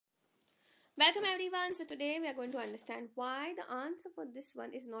Welcome everyone. So today we are going to understand why the answer for this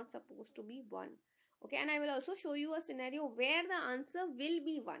one is not supposed to be 1. Okay, and I will also show you a scenario where the answer will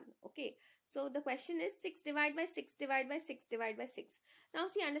be 1. Okay, so the question is 6 divided by 6 divided by 6 divided by 6. Now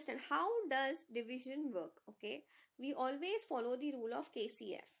see, understand how does division work. Okay, we always follow the rule of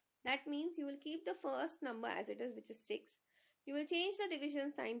KCF. That means you will keep the first number as it is, which is 6. You will change the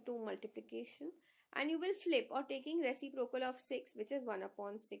division sign to multiplication, and you will flip or taking reciprocal of 6, which is 1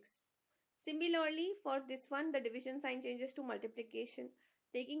 upon 6. Similarly, for this one, the division sign changes to multiplication,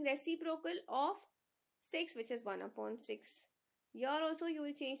 taking reciprocal of 6, which is 1 upon 6. Here also, you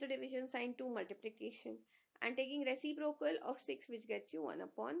will change the division sign to multiplication and taking reciprocal of 6, which gets you 1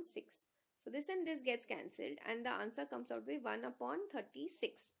 upon 6. So this and this gets cancelled and the answer comes out to be 1 upon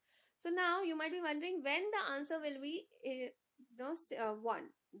 36. So now you might be wondering when the answer will be 1.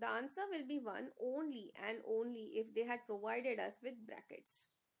 The answer will be 1 only and only if they had provided us with brackets.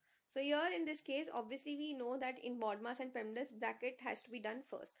 So here in this case, obviously we know that in BODMAS and PEMDAS bracket has to be done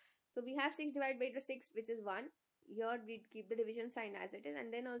first. So we have 6 divided by 6, which is 1. Here we keep the division sign as it is,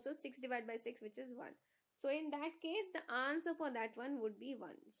 and then also 6 divided by 6, which is 1. So in that case, the answer for that one would be 1.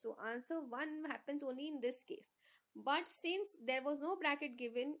 So answer 1 happens only in this case. But since there was no bracket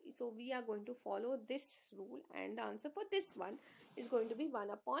given, so we are going to follow this rule, and the answer for this one is going to be 1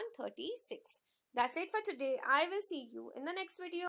 upon 36. That's it for today. I will see you in the next video.